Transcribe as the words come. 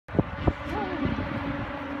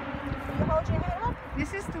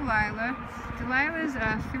This is Delilah. Delilah's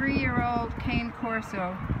a 3-year-old cane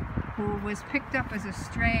corso who was picked up as a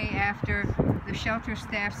stray after the shelter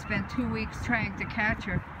staff spent 2 weeks trying to catch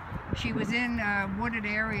her. She was in wooded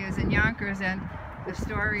areas in Yonkers, and the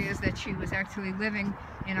story is that she was actually living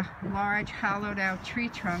in a large hollowed out tree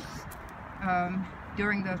trunk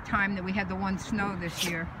during the time that we had the one snow this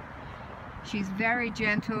year. She's very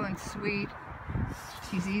gentle and sweet.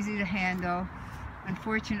 She's easy to handle.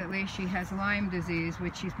 Unfortunately, she has Lyme disease,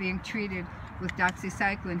 which she's being treated with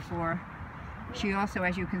doxycycline for. She also,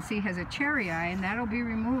 as you can see, has a cherry eye, and that'll be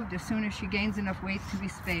removed as soon as she gains enough weight to be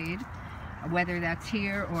spayed, whether that's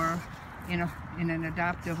here or in an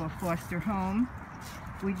adoptive or foster home.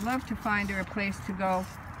 We'd love to find her a place to go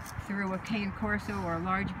through a cane corso or a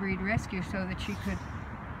large breed rescue so that she could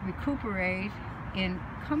recuperate in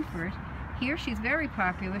comfort. Here she's very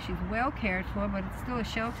popular. She's well cared for, but it's still a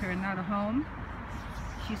shelter and not a home.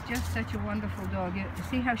 She's just such a wonderful dog. You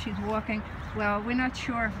see how she's walking? Well, we're not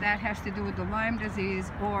sure if that has to do with the Lyme disease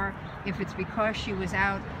or if it's because she was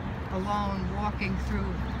out alone walking through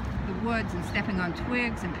the woods and stepping on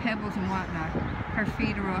twigs and pebbles and whatnot. Her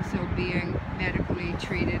feet are also being medically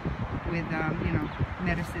treated with,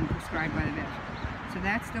 medicine prescribed by the vet. So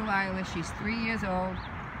that's Delilah. She's 3 years old.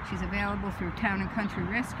 She's available through Town and Country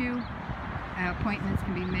Rescue. Appointments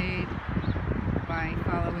can be made by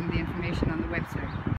following the information on the website.